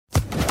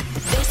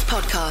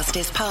podcast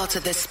is part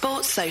of the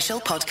Sports Social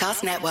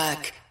Podcast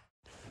Network.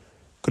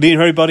 Good evening,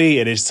 everybody.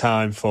 It is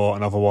time for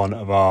another one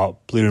of our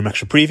Blue Room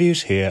Extra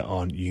previews here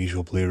on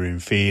usual Blue Room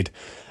feed.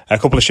 A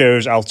couple of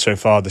shows out so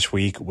far this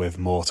week with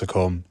more to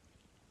come.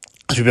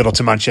 As we build up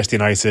to Manchester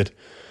United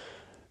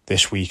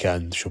this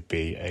weekend, should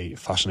be a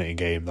fascinating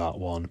game, that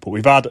one. But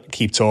we've had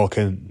Keep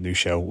Talking, new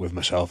show with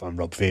myself and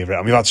Rob Favourite,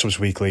 and we've had Subs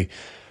Weekly,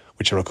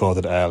 which I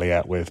recorded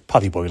earlier with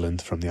Paddy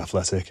Boyland from The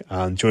Athletic.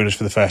 And joining us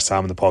for the first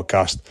time on the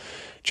podcast,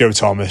 Joe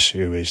Thomas,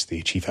 who is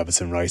the chief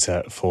Everton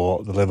writer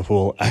for the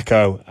Liverpool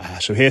Echo.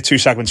 So here are two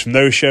segments from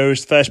those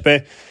shows. The first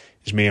bit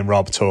is me and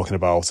Rob talking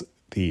about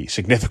the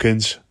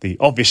significance, the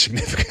obvious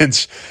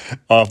significance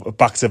of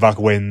back-to-back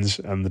wins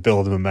and the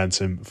build of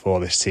momentum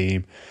for this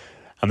team.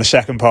 And the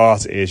second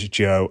part is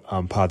Joe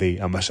and Paddy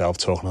and myself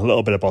talking a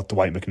little bit about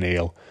Dwight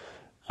McNeil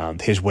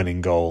and his winning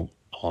goal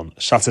on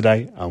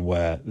Saturday and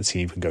where the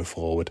team can go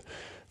forward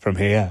from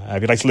here.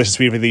 If you'd like to listen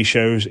to either of these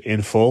shows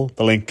in full,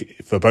 the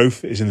link for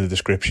both is in the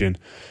description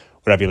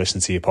wherever you listen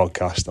to your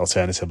podcast.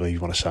 Alternatively, if you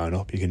want to sign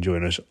up, you can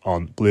join us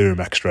on Blue Room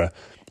Extra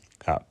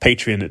at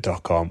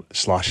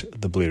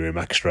patreon.com/the Blue Room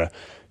Extra.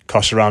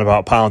 Costs around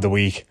about £1 a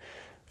week.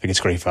 I think it's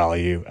great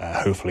value.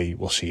 Hopefully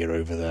we'll see you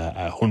over there.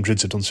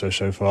 Hundreds have done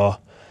so far,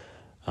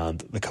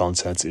 and the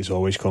content is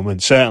always coming,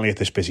 certainly at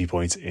this busy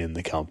point in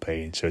the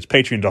campaign. So it's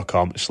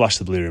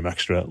patreon.com/the Blue Room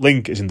Extra.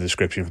 Link is in the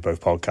description for both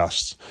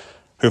podcasts.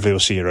 Hopefully we'll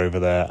see you over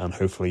there, and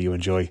hopefully you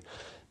enjoy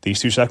these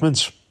two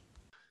segments.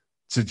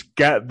 To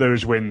get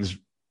those wins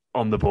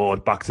on the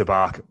board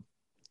back-to-back,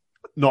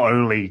 not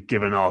only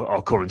given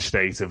our current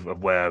state of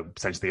where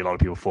potentially a lot of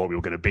people thought we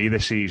were going to be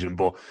this season,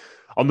 but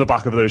on the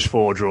back of those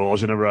 4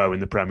 draws in a row in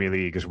the Premier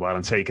League as well,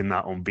 and taking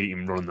that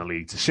unbeaten run in the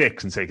league to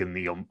 6 and taking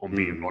the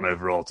unbeaten run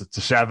overall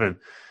to 7,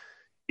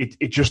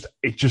 it just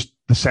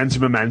the sense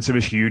of momentum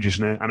is huge,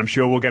 isn't it? And I'm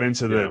sure we'll get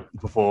into the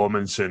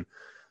performance. And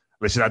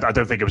listen, I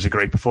don't think it was a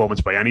great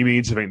performance by any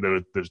means. I think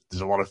there's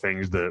a lot of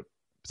things that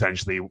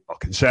potentially are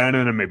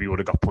concerning and maybe would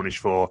have got punished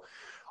for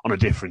on a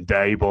different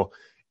day. But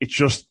it's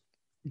just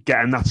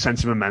getting that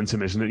sense of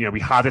momentum, isn't it? You know,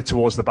 we had it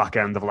towards the back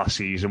end of last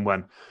season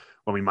when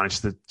we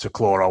managed to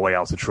claw our way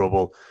out of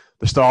trouble.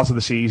 The start of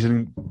the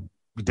season,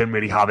 we didn't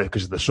really have it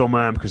because of the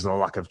summer and because of the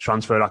lack of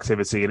transfer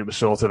activity. And it was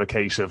sort of a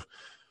case of,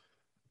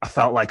 I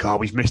felt like,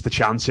 we've missed the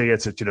chance here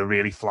to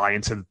really fly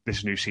into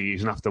this new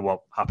season after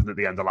what happened at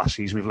the end of last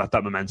season. We've let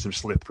that momentum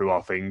slip through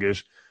our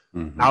fingers.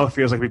 Mm-hmm. Now it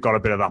feels like we've got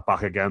a bit of that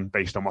back again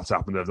based on what's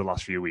happened over the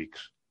last few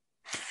weeks.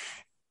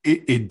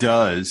 It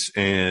does.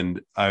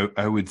 And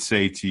I would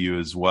say to you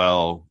as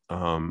well,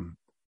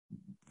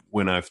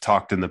 when I've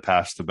talked in the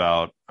past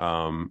about,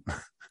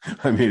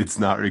 I mean, it's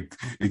not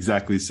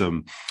exactly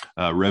some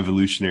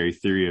revolutionary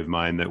theory of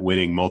mine that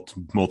winning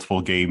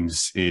multiple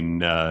games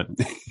in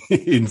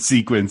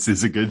sequence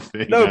is a good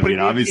thing. No, I mean,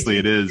 obviously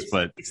it is,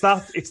 but it's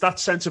that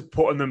sense of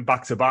putting them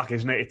back to back,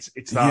 isn't it?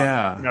 It's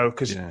that,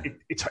 because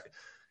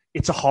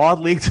it's a hard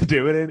league to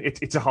do it in.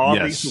 It's a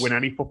hard league to win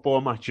any football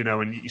match,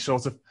 and you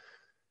sort of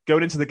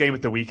going into the game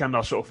at the weekend, I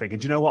was sort of thinking,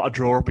 do you know what? A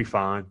draw would be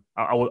fine.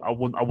 I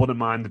wouldn't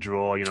mind the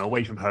draw,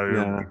 away from home.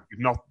 Yeah.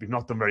 We've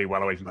not done very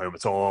well away from home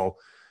at all,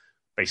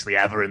 basically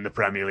ever in the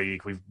Premier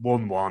League. We've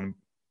won one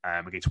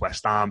against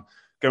West Ham.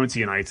 Going to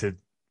United,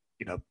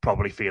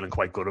 probably feeling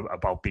quite good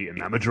about beating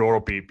them. A draw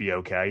will be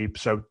okay.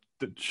 So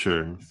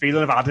the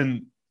feeling of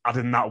adding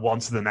that one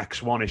to the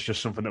next one is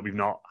just something that we've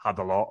not had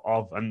a lot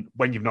of. And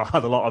when you've not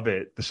had a lot of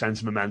it, the sense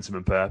of momentum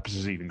and purpose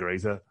is even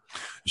greater.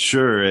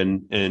 Sure.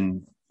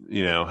 And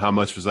how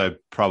much was I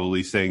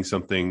probably saying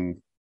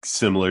something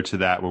similar to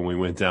that when we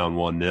went down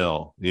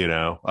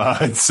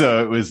 1-0,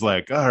 so it was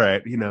like, all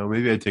right,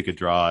 maybe I'd take a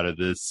draw out of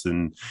this.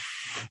 And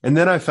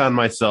then I found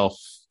myself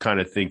kind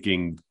of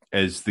thinking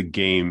as the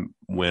game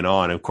went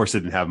on, of course I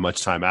didn't have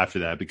much time after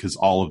that because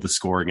all of the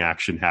scoring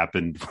action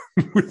happened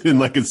within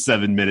like a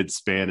 7-minute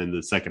span in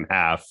the second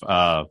half,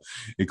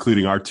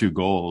 including our 2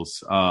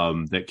 goals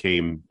that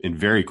came in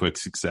very quick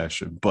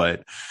succession.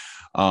 But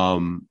I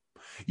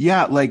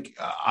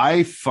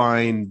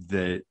find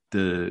that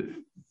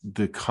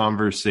the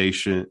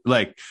conversation,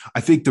 I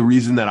think the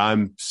reason that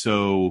I'm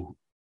so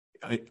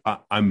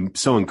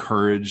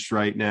encouraged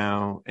right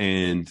now,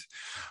 and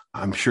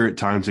I'm sure at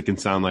times it can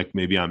sound like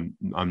maybe I'm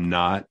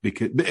not,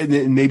 because,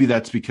 and maybe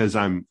that's because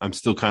I'm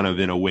still kind of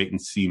in a wait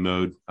and see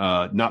mode,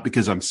 not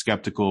because I'm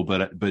skeptical,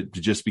 but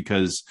just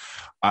because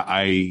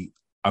I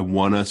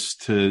want us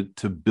to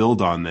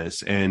build on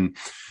this. And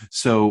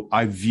so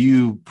I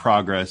view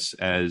progress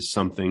as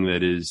something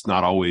that is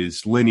not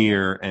always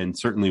linear. And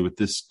certainly with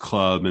this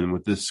club and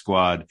with this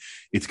squad,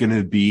 it's going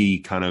to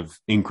be kind of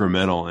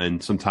incremental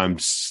and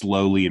sometimes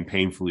slowly and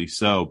painfully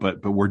so,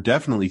 but we're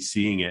definitely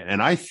seeing it.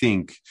 And I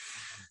think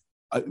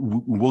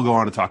we'll go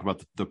on to talk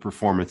about the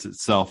performance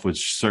itself,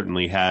 which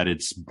certainly had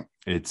its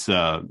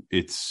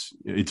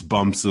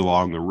bumps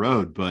along the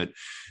road. But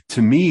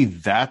to me,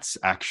 that's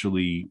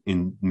actually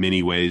in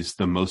many ways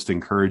the most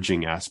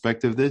encouraging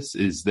aspect of this,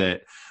 is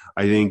that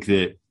I think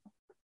that,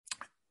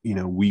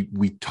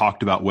 we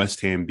talked about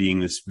West Ham being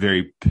this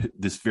very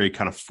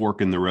kind of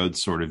fork in the road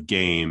sort of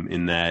game,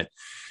 in that,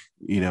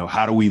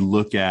 how do we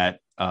look at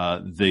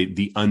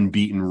the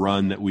unbeaten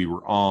run that we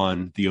were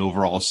on, the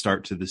overall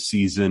start to the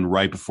season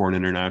right before an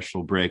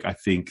international break? I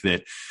think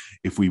that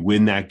if we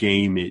win that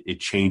game, it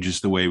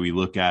changes the way we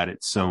look at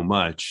it so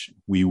much.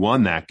 We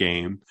won that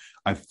game.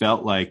 I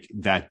felt like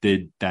that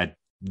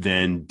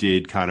then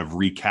did kind of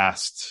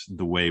recast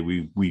the way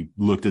we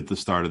looked at the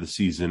start of the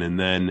season. And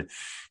then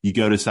you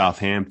go to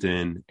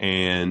Southampton,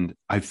 and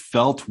I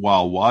felt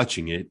while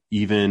watching it,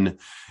 even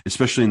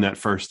especially in that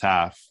first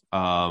half,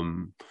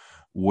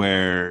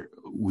 where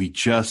we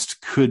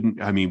just couldn't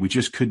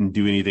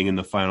do anything in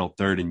the final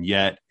third. And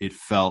yet it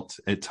felt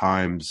at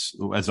times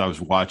as I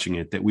was watching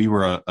it that we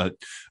were a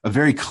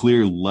very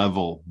clear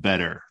level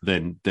better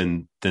than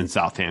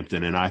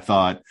Southampton. And I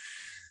thought,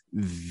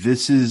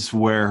 this is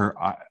where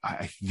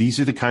these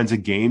are the kinds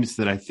of games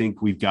that I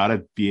think we've got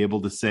to be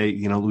able to say,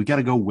 we got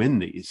to go win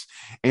these.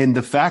 And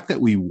the fact that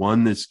we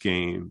won this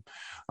game,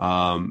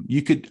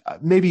 you could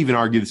maybe even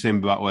argue the same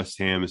about West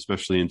Ham,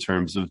 especially in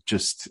terms of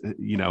just,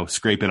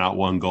 scraping out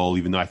one goal,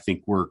 even though I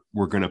think we're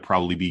going to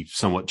probably be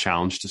somewhat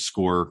challenged to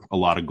score a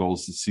lot of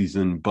goals this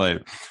season.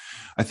 But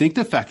I think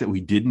the fact that we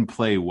didn't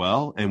play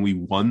well and we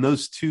won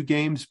those two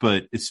games,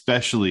 but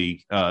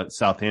especially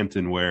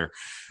Southampton, where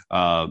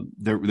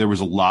there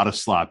was a lot of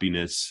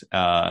sloppiness.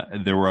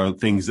 There were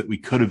things that we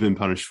could have been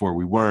punished for.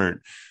 We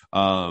weren't.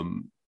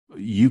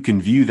 You can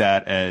view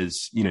that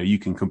as, you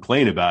can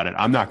complain about it.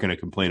 I'm not going to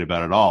complain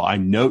about it at all. I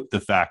note the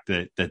fact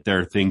that there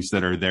are things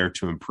that are there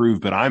to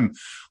improve, but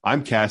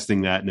I'm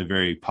casting that in a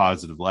very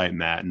positive light,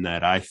 Matt, and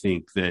that I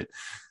think that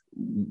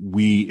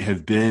we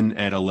have been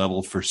at a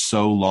level for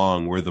so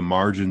long where the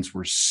margins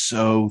were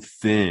so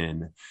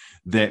thin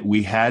that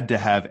we had to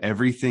have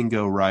everything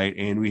go right,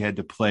 and we had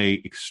to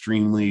play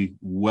extremely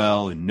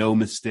well and no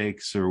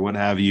mistakes or what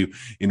have you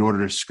in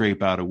order to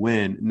scrape out a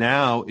win.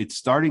 Now it's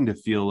starting to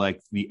feel like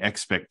the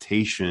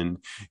expectation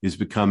is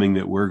becoming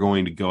that we're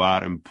going to go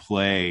out and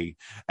play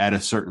at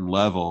a certain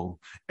level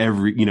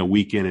every,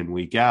 week in and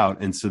week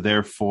out. And so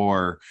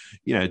therefore,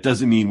 it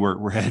doesn't mean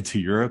we're headed to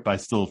Europe. I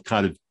still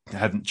kind of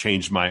haven't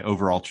changed my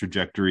overall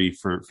trajectory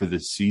for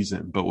this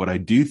season. But what I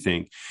do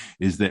think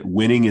is that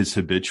winning is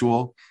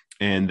habitual.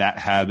 And that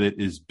habit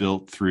is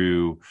built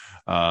through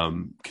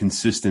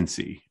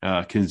consistency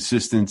of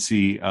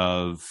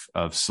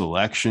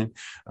selection,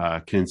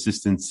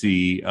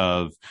 consistency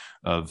of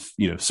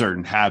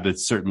certain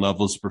habits, certain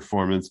levels of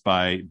performance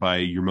by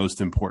your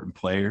most important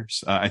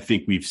players. I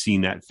think we've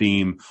seen that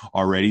theme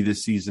already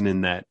this season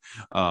in that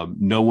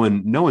no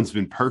one's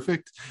been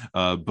perfect,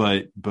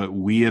 but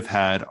we have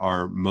had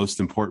our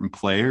most important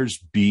players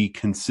be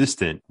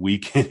consistent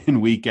week in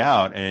and week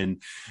out,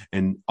 and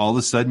all of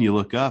a sudden you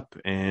look up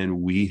and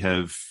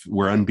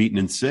we're unbeaten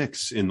in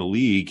 6 in the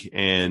league,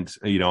 and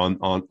on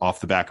off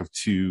the back of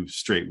 2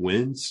 straight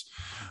wins.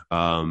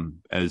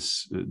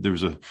 As there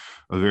was a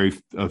very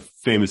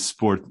famous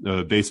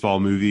baseball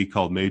movie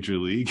called Major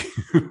League,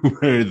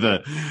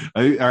 where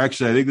I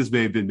think this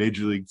may have been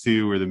Major League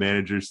 2, where the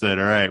manager said,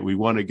 "All right, we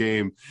won a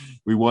game,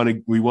 we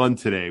won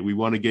today, we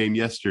won a game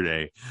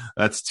yesterday.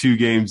 That's 2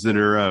 games in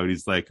a row." And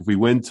he's like, "If we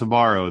win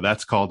tomorrow,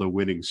 that's called a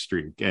winning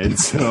streak." And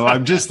so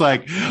I'm just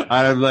like,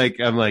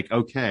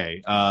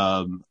 okay.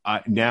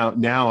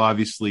 Now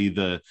obviously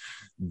the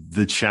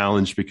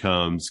challenge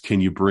becomes,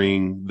 can you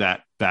bring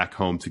that back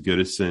home to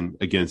Goodison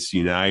against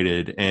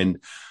United?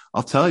 And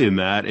I'll tell you,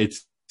 Matt,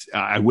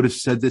 I would have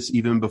said this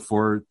even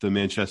before the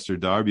Manchester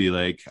derby.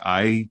 Like,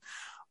 I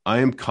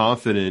am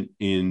confident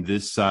in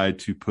this side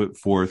to put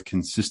forth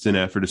consistent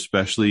effort,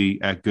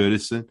 especially at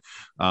Goodison.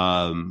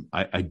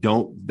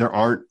 There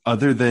aren't,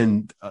 other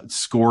than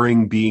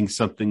scoring being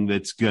something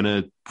that's going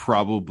to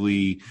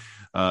probably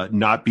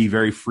not be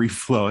very free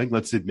flowing.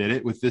 Let's admit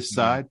it with this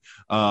side.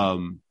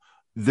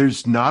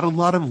 There's not a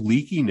lot of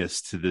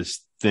leakiness to this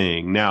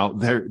thing. Now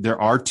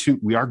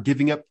we are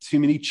giving up too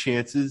many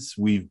chances.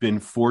 We've been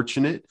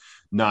fortunate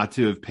not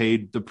to have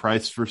paid the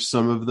price for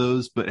some of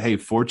those, but hey,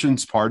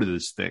 fortune's part of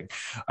this thing.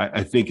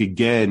 I think,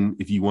 again,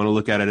 if you want to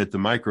look at it at the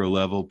micro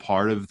level,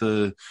 part of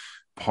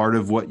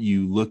what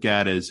you look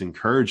at as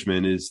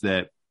encouragement is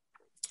that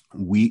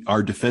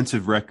our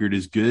defensive record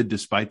is good,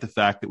 despite the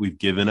fact that we've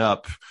given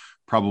up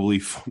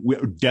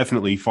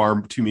definitely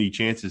far too many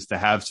chances to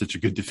have such a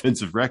good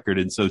defensive record.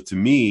 And so to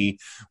me,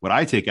 what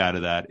I take out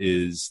of that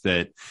is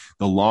that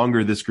the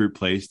longer this group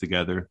plays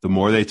together, the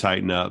more they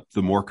tighten up,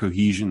 the more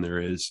cohesion there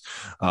is,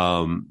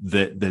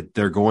 that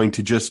they're going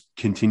to just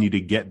continue to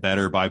get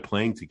better by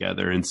playing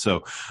together. And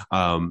so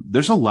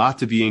there's a lot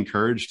to be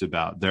encouraged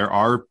about. There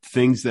are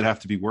things that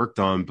have to be worked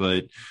on,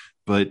 but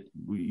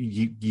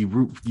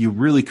you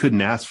really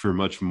couldn't ask for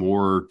much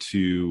more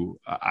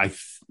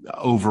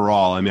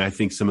overall. I mean, I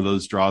think some of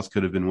those draws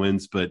could have been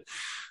wins, but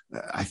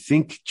I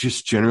think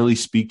just generally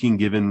speaking,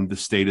 given the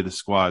state of the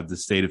squad, the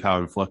state of how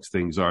in flux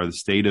things are, the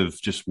state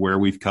of just where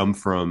we've come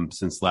from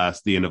since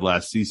the end of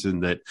last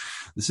season, that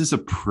this is a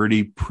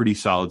pretty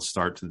solid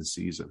start to the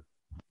season.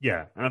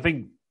 Yeah. And I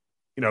think,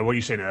 what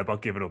you're saying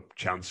about giving up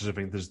chances, I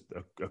think there's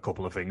a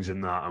couple of things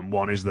in that. And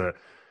one is that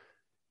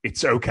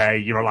it's okay.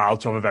 You're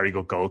allowed to have a very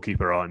good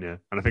goalkeeper, aren't you?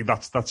 And I think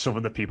that's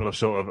something that people have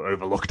sort of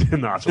overlooked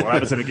in that. So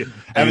Everton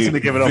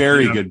have given up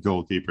very good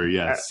goalkeeper.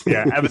 Yes,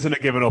 Everton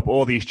have given up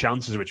all these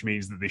chances, which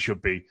means that they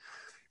should be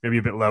maybe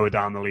a bit lower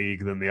down the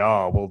league than they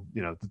are. Well,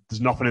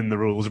 there's nothing in the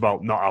rules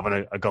about not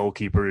having a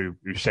goalkeeper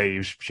who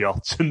saves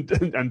shots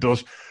and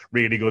does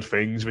really good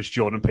things, which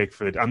Jordan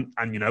Pickford and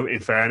in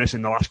fairness,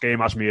 in the last game,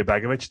 Asmir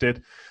Begovic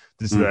did.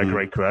 This is their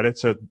great credit.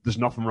 So there's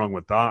nothing wrong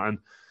with that. And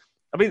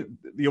I mean,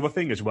 the other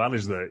thing as well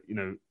is that,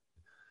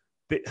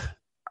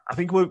 I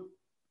think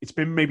it's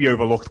been maybe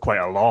overlooked quite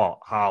a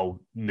lot how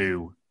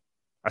new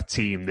a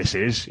team this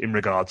is in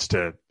regards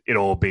to it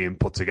all being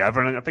put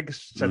together. And I think I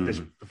said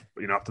this,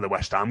 after the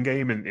West Ham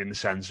game in the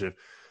sense of,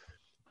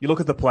 you look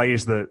at the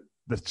players that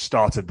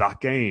started that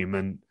game,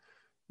 and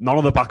none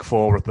of the back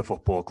four were at the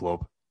football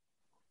club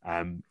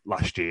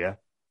last year.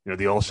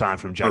 They all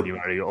signed from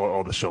January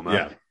or the summer.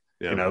 Yeah.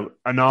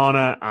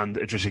 Onana and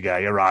Idrissa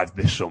Gueye arrived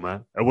this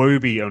summer.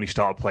 Iwobi only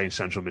started playing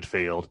central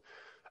midfield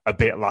a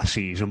bit last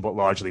season, but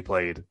largely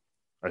played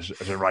as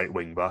a right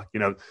wing back.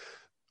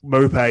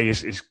 Maupay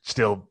is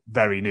still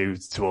very new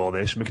to all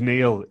this.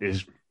 McNeil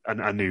is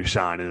a new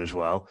signing as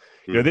well.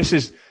 This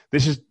is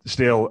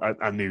still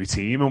a new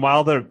team, and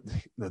while they're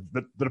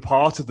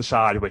part of the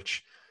side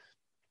which,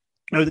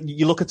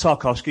 you look at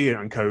Tarkowski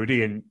and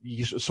Cody, and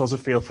you sort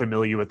of feel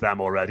familiar with them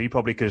already,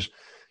 probably because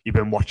you've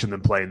been watching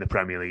them play in the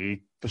Premier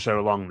League for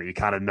so long that you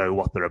kind of know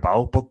what they're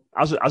about. But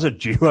as a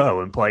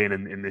duo and playing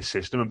in this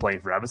system and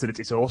playing for Everton,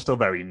 it's all still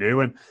very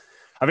new. And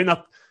I think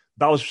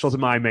that was sort of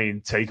my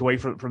main takeaway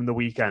from the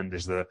weekend,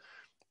 is that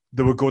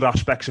there were good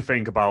aspects, I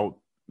think, about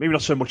maybe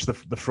not so much the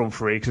front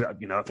three, because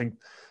I think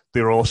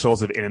they were all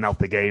sort of in and out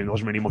the game. There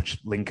wasn't really much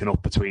linking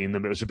up between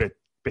them. It was a bit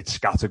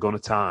scattergun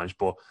at times.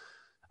 But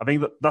I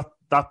think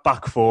that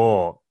back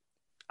four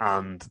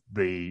and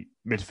the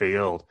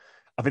midfield,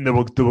 I think there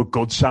were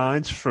good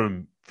signs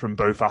from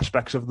both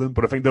aspects of them,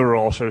 but I think there were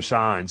also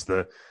signs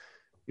that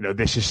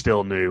this is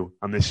still new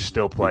and this is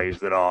still players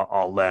that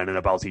are learning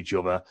about each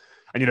other.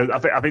 And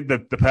I think the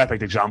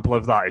perfect example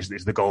of that is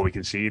the goal we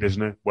concede,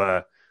 isn't it?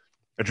 Where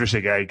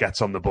Idrissa Gueye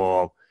gets on the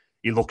ball,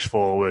 he looks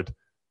forward,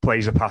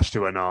 plays a pass to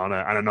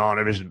Onana, and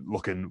Onana isn't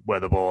looking where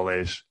the ball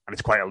is, and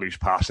it's quite a loose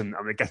pass, and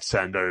it gets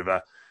turned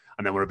over,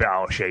 and then we're a bit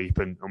out of shape,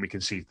 and we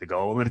concede the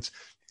goal. And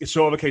it's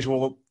sort of a case of,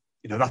 well,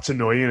 that's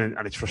annoying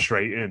and it's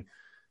frustrating,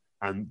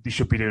 and they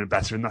should be doing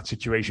better in that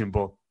situation.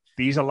 But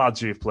these are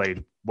lads who have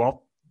played,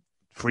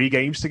 3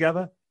 games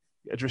together?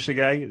 Idrissa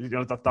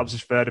Gueye, that was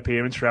his third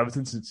appearance for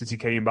Everton since he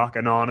came back.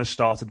 Onana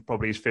started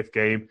probably his 5th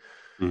game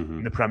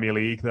in the Premier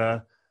League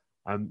there.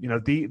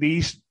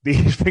 These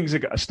things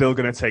are still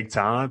going to take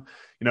time.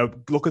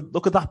 Look at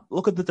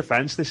the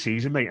defence this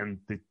season, mate, and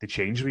the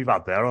changes we've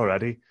had there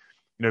already.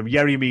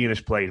 Yerry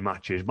Mina's played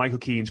matches, Michael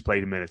Keane's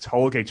played minutes,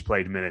 Holgate's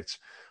played minutes,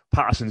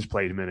 Patterson's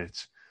played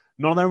minutes.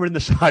 None of them were in the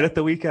side at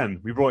the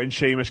weekend. We brought in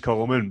Seamus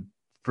Coleman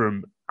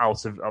from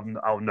out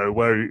of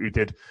nowhere, who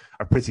did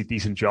a pretty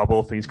decent job,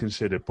 all things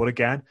considered. But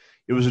again,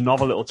 it was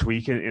another little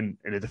tweak in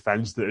a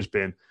defence that has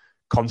been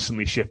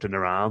constantly shifting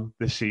around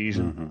this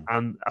season.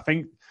 And I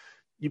think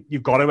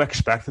you've got to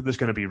expect that there's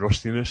going to be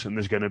rustiness and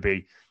there's going to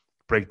be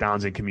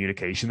breakdowns in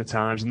communication at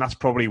times. And that's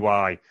probably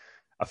why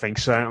I think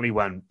certainly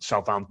when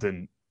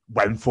Southampton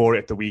went for it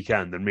at the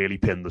weekend and really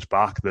pinned us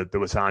back, that there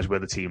were times where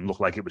the team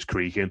looked like it was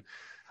creaking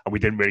and we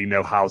didn't really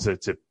know how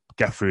to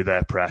get through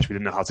their press. We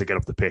didn't know how to get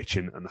up the pitch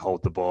and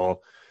hold the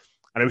ball.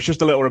 And it was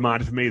just a little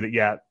reminder for me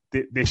that,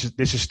 this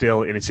is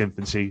still in its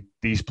infancy.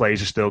 These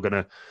players are still going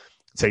to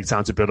take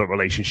time to build up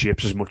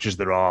relationships as much as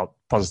there are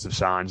positive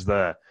signs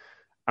there.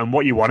 And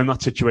what you want in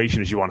that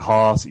situation is you want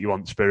heart, you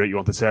want spirit, you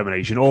want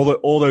determination,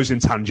 all those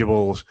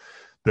intangibles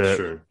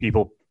that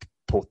people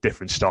put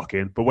different stock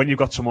in. But when you've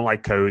got someone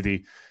like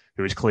Cody,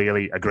 who is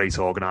clearly a great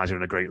organiser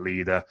and a great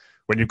leader,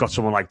 when you've got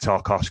someone like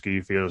Tarkowski,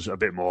 who feels a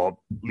bit more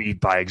lead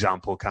by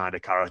example kind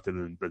of character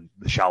than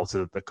the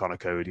shouter that Conor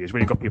Cody is,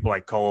 when you've got people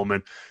like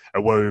Coleman,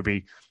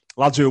 Iwobi,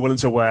 lads who are willing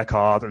to work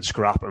hard and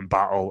scrap and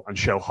battle and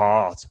show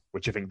heart,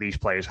 which I think these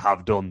players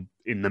have done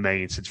in the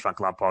main since Frank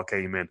Lampard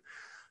came in,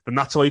 then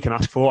that's all you can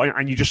ask for.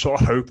 And you just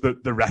sort of hope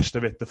that the rest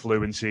of it, the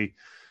fluency,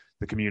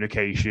 the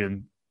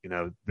communication,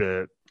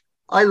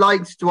 I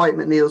liked Dwight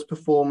McNeil's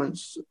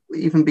performance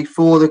even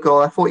before the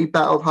goal. I thought he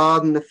battled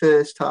hard in the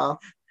first half.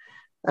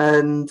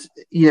 And,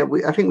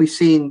 I think we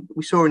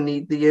saw in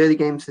the early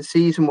games of the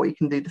season what he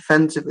can do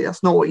defensively.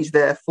 That's not what he's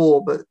there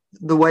for, but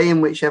the way in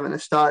which Everton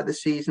has started the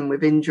season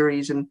with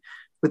injuries and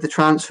with the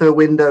transfer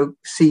window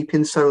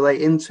seeping so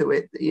late into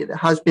it, it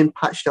has been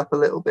patched up a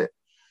little bit.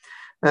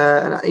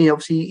 And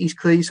obviously he's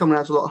clearly someone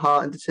who has a lot of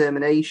heart and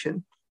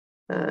determination.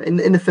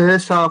 In the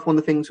first half, one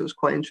of the things that was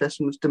quite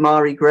interesting was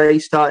Demarai Gray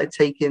started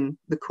taking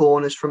the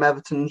corners from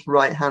Everton's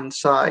right-hand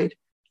side.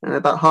 And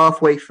about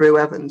halfway through,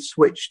 Everton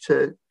switched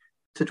to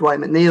Dwight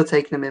McNeil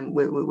taking him in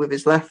with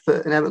his left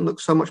foot. And Everton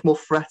looked so much more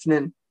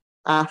threatening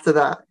after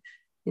that.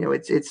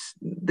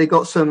 They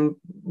got some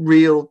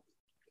real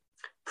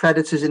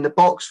predators in the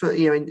box for,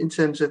 in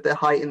terms of their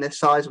height and their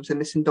size. Obviously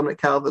missing Dominic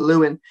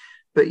Calvert-Lewin.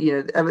 but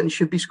Everton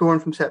should be scoring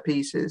from set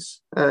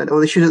pieces, or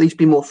they should at least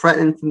be more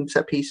threatening from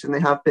set pieces than they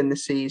have been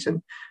this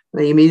season.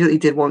 And they immediately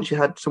did once you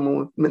had someone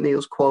with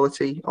McNeil's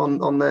quality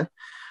on the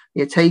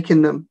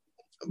taking them.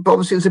 But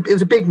obviously it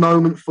was a big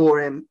moment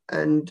for him,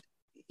 and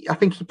I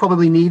think he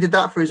probably needed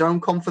that for his own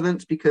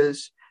confidence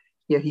because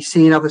he's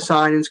seen other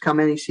signings come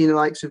in. He's seen the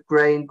likes of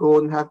Gray and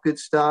Gordon have good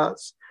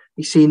starts.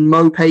 He's seen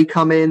Maupay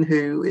come in,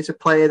 who is a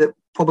player that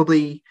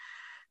probably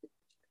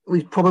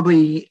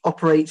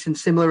operates in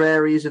similar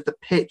areas of the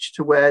pitch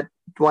to where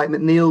Dwight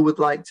McNeil would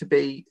like to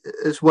be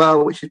as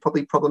well, which is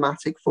probably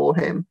problematic for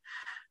him.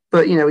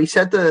 But, he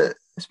said that,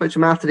 I spoke to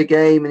him after the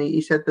game, and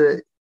he said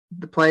that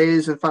the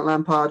players and Frank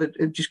Lampard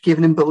had just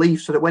given him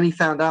belief so that when he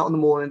found out on the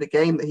morning of the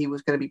game that he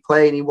was going to be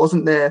playing, he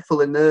wasn't there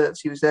full of nerves.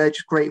 He was there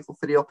just grateful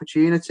for the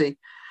opportunity.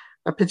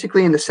 And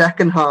particularly in the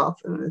second half,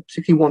 and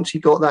particularly once he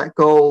got that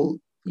goal,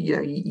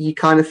 you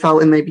kind of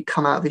felt him maybe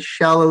come out of his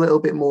shell a little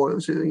bit more. It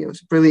was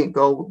a brilliant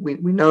goal. We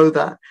know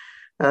that.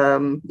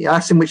 He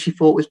asked him which he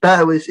thought was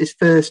better, was his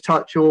first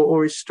touch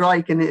or his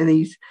strike, and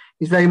he's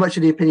very much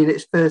of the opinion that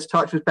his first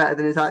touch was better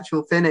than his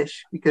actual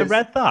finish. Because I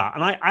read that,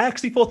 and I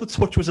actually thought the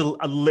touch was a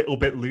little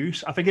bit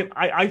loose. I think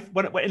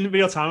when in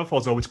real time I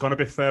thought, it's gone a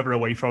bit further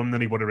away from him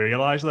than he would have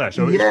realised there.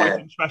 So it's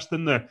quite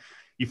interesting that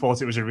you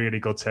thought it was a really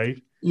good save.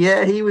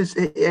 Yeah, he was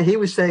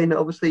saying that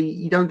obviously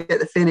you don't get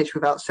the finish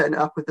without setting it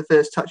up with the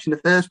first touch in the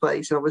first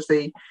place, and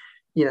obviously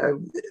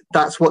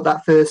that's what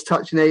that first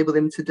touch enabled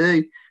him to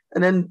do.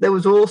 And then there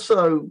was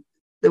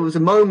a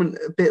moment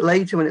a bit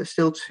later when it was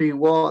still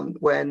 2-1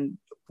 when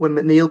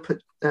McNeil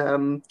put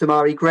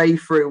Demarai Gray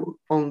through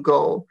on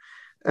goal,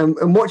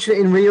 and watching it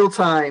in real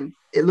time,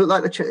 it looked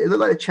like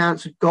the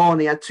chance had gone.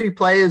 He had two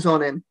players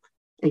on him.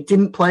 He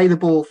didn't play the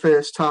ball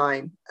first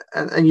time,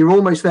 and you're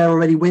almost there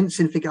already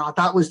wincing, thinking,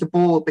 that was the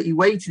ball. But he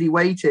waited,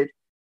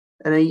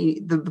 and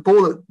the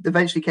ball that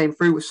eventually came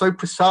through was so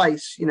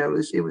precise.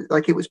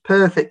 It was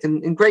perfect,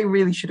 and Gray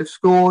really should have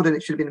scored, and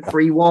it should have been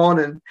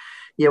 3-1. And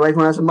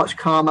everyone has a much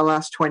calmer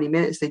last 20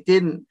 minutes. They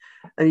didn't,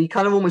 and you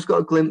kind of almost got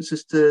a glimpse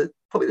as to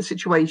probably the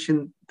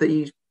situation that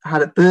he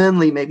had at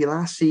Burnley maybe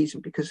last season,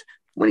 because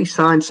when he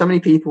signed, so many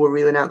people were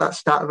reeling out that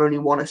stat of only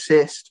one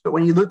assist. But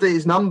when you looked at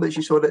his numbers,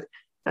 you saw that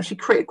actually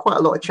created quite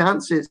a lot of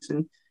chances,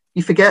 and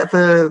you forget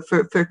for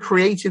a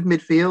creative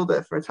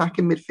midfielder, for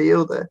attacking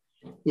midfielder,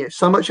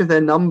 so much of their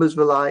numbers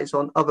relies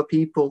on other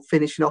people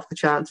finishing off the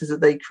chances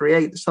that they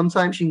create.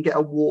 Sometimes you can get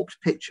a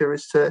warped picture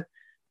as to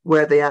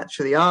where they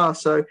actually are.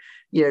 So,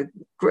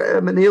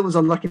 McNeil was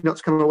unlucky not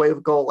to come away with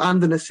a goal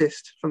and an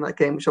assist from that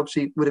game, which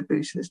obviously would have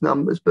boosted his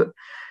numbers. But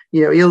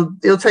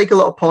he'll take a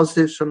lot of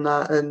positives from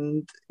that,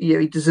 and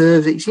he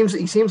deserves it.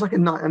 He seems like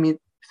like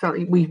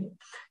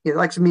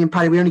me and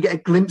Paddy, we only get a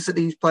glimpse at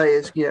these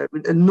players,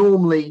 and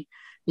normally,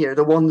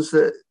 the ones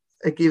that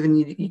are given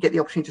you get the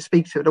opportunity to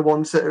speak to are the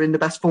ones that are in the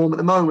best form at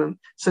the moment.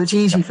 So it's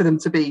easy for them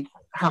to be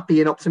happy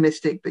and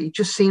optimistic, but he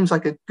just seems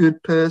like a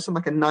good person,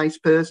 like a nice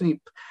person. He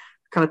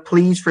kind of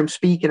pleased for him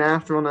speaking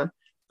after on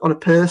a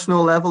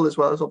personal level, as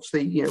well as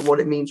obviously, what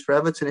it means for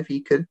Everton if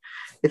he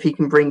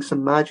can bring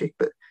some magic.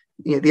 But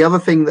the other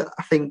thing that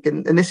I think,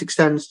 and this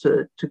extends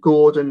to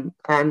Gordon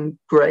and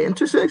Gray, and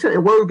to a certain extent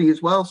Iwobi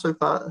as well so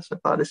far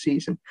this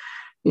season,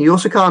 you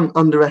also can't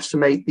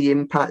underestimate the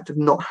impact of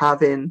not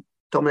having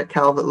Dominic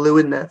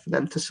Calvert-Lewin there for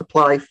them to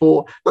supply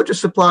for, not just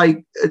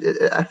supply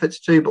efforts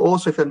to, but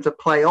also for them to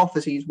play off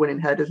as he's winning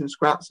headers and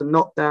scraps and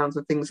knockdowns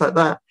and things like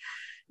that.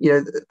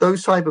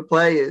 Those type of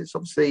players,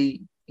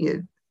 obviously,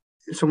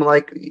 someone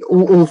like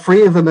all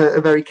three of them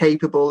are very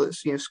capable at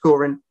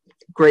scoring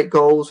great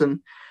goals and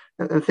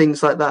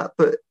things like that.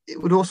 But it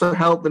would also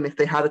help them if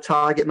they had a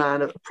target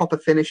man, a proper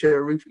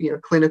finisher, a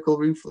clinical,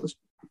 ruthless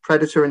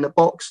predator in the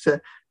box to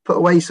put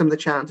away some of the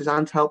chances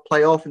and to help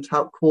play off and to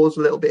help cause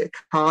a little bit of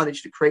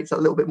carnage that creates that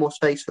little bit more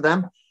space for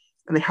them.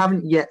 And they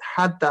haven't yet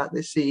had that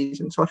this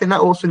season. So I think that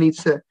also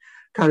needs to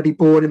kind of be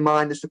borne in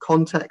mind as the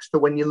context for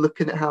when you're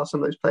looking at how some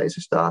of those players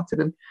have started.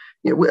 And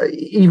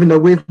even though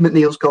with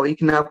McNeil's goal, you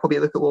can now probably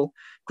look at,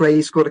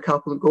 Gray scored a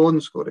couple and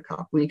Gordon scored a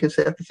couple, and you can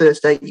say at the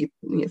first 8,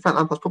 Frank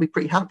Lampard's probably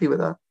pretty happy with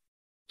that.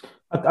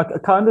 I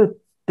kind of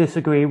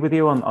disagree with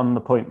you on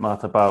the point,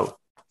 Matt, about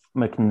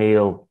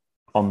McNeil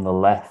on the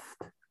left.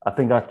 I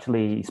think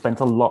actually he spent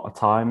a lot of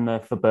time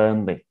there for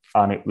Burnley,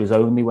 and it was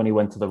only when he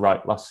went to the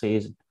right last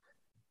season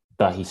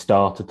that he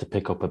started to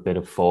pick up a bit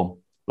of form.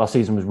 Last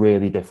season was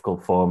really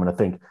difficult for him, and I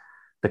think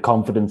the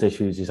confidence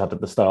issues he's had at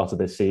the start of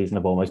this season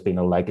have almost been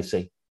a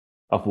legacy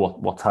of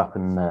what's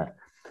happened there.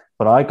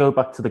 But I go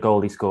back to the goal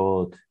he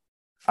scored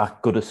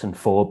at Goodison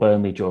for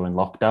Burnley during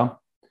lockdown,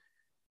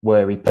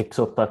 where he picks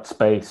up that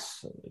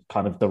space,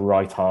 kind of the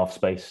right half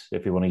space,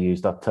 if you want to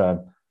use that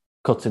term,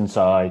 cuts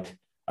inside.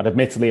 And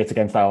admittedly, it's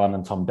against Alan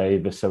and Tom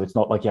Davis, so it's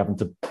not like you're having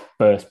to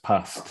burst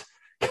past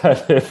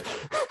kind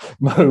of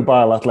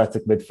mobile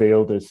athletic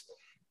midfielders.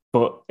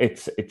 But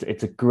it's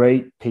a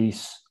great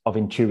piece of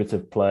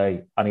intuitive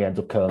play, and he ends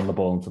up curling the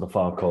ball into the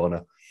far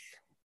corner.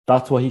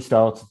 That's what he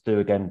started to do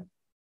again,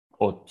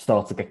 or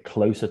started to get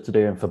closer to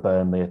doing for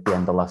Burnley at the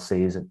end of last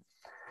season.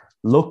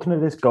 Looking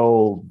at his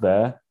goal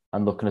there,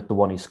 and looking at the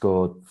one he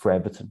scored for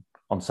Everton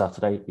on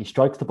Saturday. He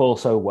strikes the ball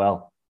so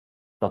well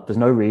that there's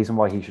no reason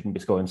why he shouldn't be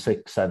scoring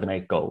 6, 7,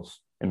 8 goals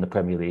in the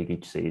Premier League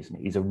each season.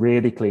 He's a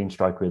really clean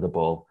striker of the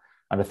ball.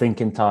 And I think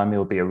in time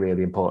he'll be a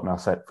really important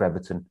asset for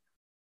Everton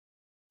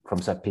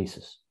from set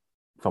pieces,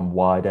 from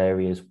wide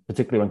areas,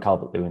 particularly when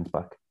Calvert-Lewin's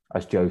back,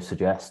 as Joe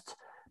suggests.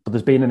 But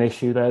there's been an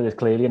issue there. There's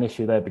clearly an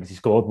issue there because he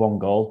scored 1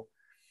 goal.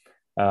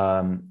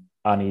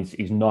 And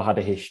he's not had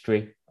a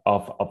history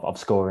of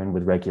scoring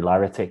with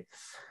regularity.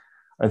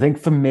 I think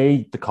for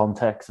me, the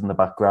context and the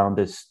background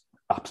is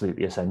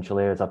absolutely essential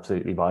here. It's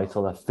absolutely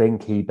vital. I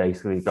think he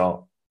basically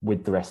got,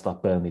 with the rest of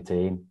that Burnley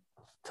team,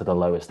 to the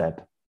lowest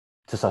ebb,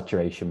 to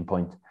saturation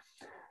point.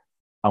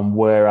 And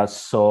whereas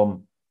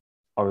some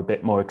are a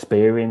bit more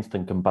experienced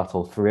and can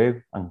battle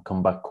through and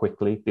come back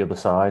quickly the other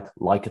side,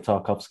 like a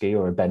Tarkowski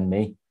or a Ben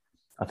Mee,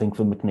 I think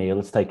for McNeil,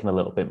 it's taken a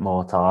little bit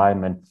more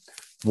time. And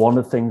one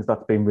of the things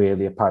that's been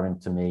really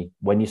apparent to me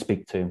when you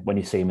speak to him, when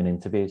you see him in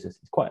interviews, is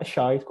he's quite a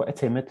shy, he's quite a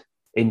timid,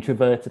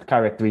 introverted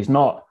character. He's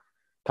not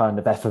kind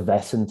of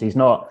effervescent. He's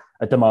not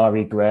a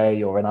Damari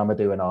Gray or an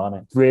Amadou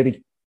Onana. It's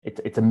really,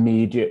 it's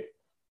immediate.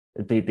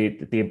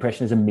 The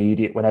impression is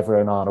immediate whenever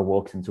Onana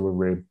walks into a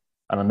room.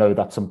 And I know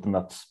that's something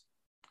that's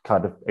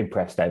kind of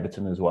impressed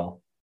Everton as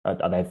well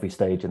at every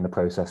stage in the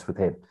process with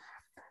him.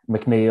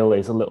 McNeil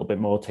is a little bit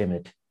more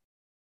timid.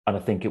 And I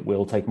think it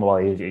will take him a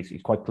while.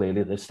 He's quite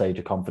clearly at this stage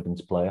a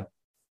confidence player.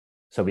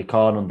 So we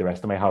can't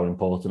underestimate how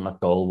important that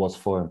goal was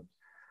for him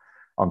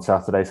on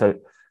Saturday. So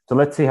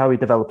let's see how he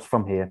develops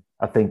from here.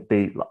 I think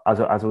as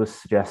I was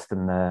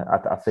suggesting,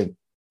 I think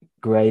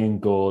Gray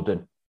and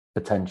Gordon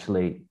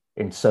potentially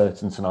in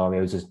certain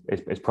scenarios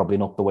is probably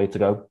not the way to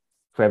go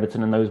for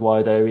Everton in those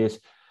wide areas.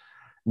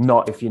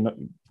 Not if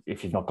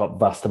you've not got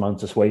vast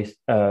amounts of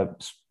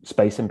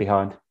space in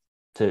behind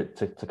to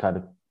kind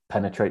of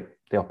penetrate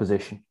the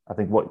opposition. I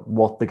think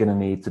what they're going to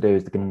need to do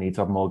is they're going to need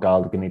to have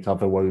Morgal, they're going to need to have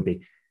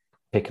Iwobi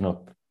picking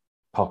up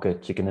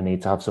pockets. You're going to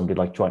need to have somebody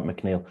like Dwight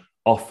McNeil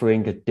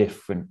offering a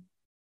different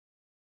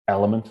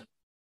element,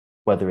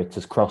 whether it's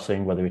his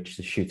crossing, whether it's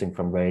his shooting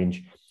from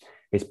range,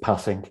 his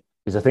passing.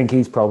 Because I think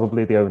he's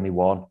probably the only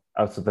one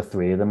out of the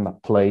three of them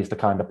that plays the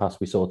kind of pass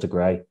we saw to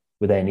Gray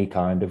with any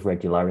kind of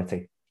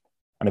regularity.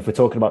 And if we're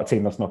talking about a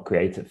team that's not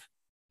creative,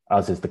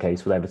 as is the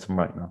case with Everton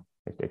right now,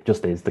 it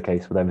just is the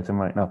case with Everton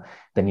right now,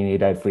 then you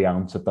need every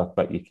ounce of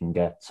that you can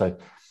get. So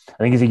I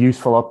think he's a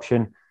useful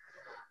option.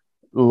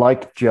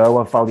 Like Joe,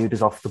 I've valued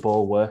his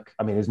off-the-ball work.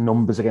 I mean, his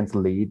numbers against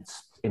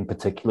Leeds in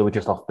particular were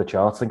just off the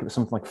charts. I think it was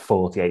something like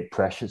 48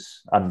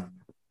 pressures and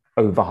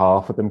over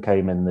half of them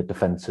came in the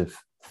defensive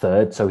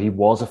third. So he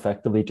was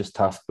effectively just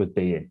tasked with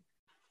being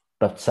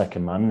that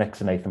second man next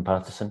to Nathan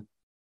Patterson,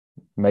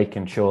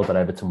 making sure that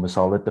Everton was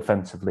solid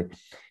defensively.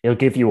 He'll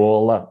give you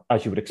all that,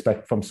 as you would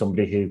expect from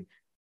somebody who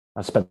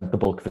has spent the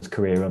bulk of his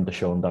career under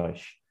Sean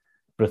Dyche.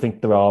 But I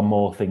think there are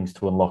more things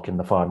to unlock in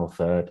the final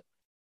third.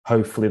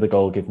 Hopefully the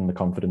goal gives him the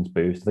confidence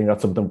boost. I think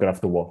that's something I'm going to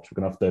have to watch.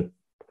 We're going to have to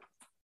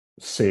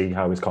see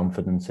how his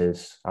confidence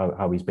is,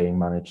 how he's being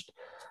managed.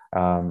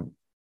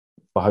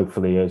 But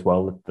hopefully as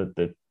well,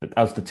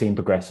 as the team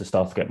progresses,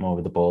 starts to get more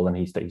of the ball and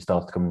he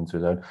starts to come into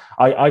his own.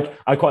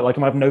 I quite like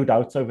him. I have no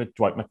doubts over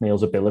Dwight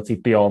McNeil's ability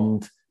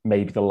beyond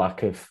maybe the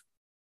lack of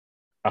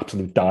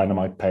absolute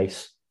dynamite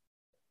pace.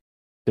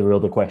 There are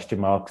other question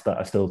marks that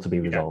are still to be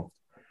resolved.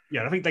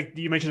 Yeah, I think like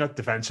you mentioned that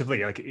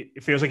defensively, like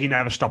it feels like he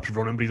never stops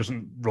running, but he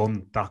doesn't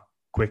run that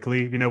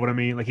quickly. You know what I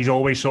mean? Like he's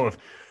always sort of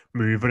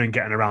moving and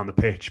getting around the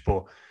pitch,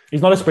 but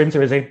he's not a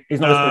sprinter, is he? He's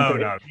not a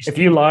sprinter. No. If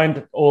you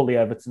lined all the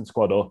Everton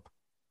squad up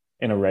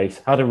in a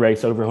race, had a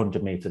race over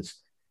 100 metres,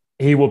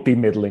 he would be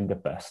middling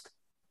at best.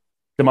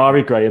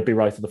 Damari Gray would be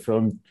right at the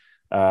front.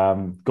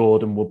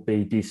 Gordon would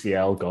be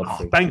DCL,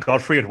 Godfrey. Ben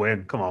Godfrey would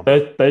win. Come on.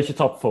 There's your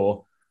top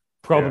four.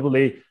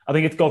 Probably, I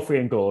think it's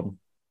Godfrey and Gordon.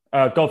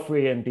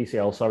 Godfrey and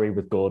DCL, sorry,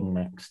 with Gordon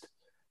next.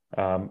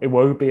 It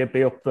won't be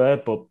up there,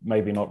 but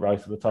maybe not right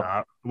at the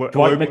top.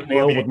 Dwight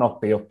McNeil would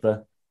not be up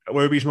there.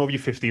 Iwobi's more of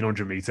your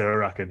 1,500 metre, I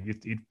reckon.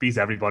 You'd beat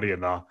everybody in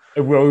that.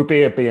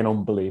 Iwobi would be an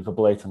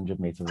unbelievable 800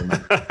 metre.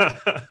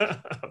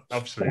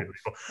 Absolutely.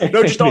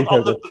 No, just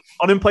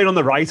on him playing on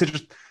the right,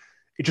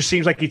 it just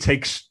seems like he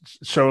takes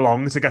so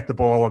long to get the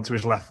ball onto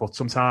his left foot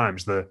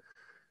sometimes.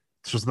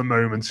 It's just the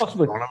moments on a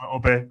little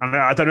bit. And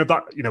I don't know if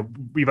that,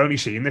 we've only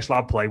seen this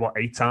lad play,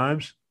 8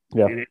 times?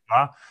 Yeah.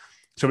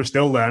 So we're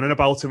still learning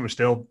about him. We're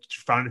still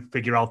trying to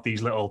figure out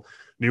these little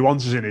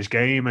nuances in his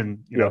game.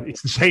 And,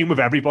 it's the same with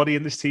everybody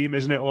in this team,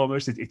 isn't it,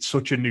 almost? It's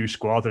such a new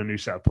squad and a new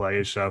set of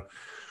players. So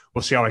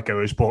we'll see how it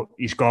goes. But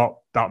he's got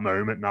that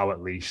moment now,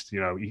 at least.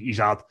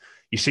 You've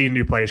seen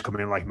new players come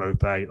in like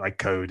Mope, like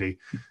Cody,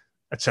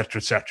 etc.,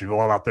 etc. We've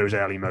all had those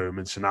early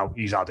moments. And now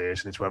he's had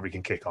his, and it's where we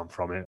can kick on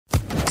from it.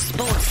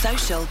 Sports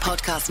Social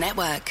Podcast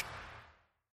Network.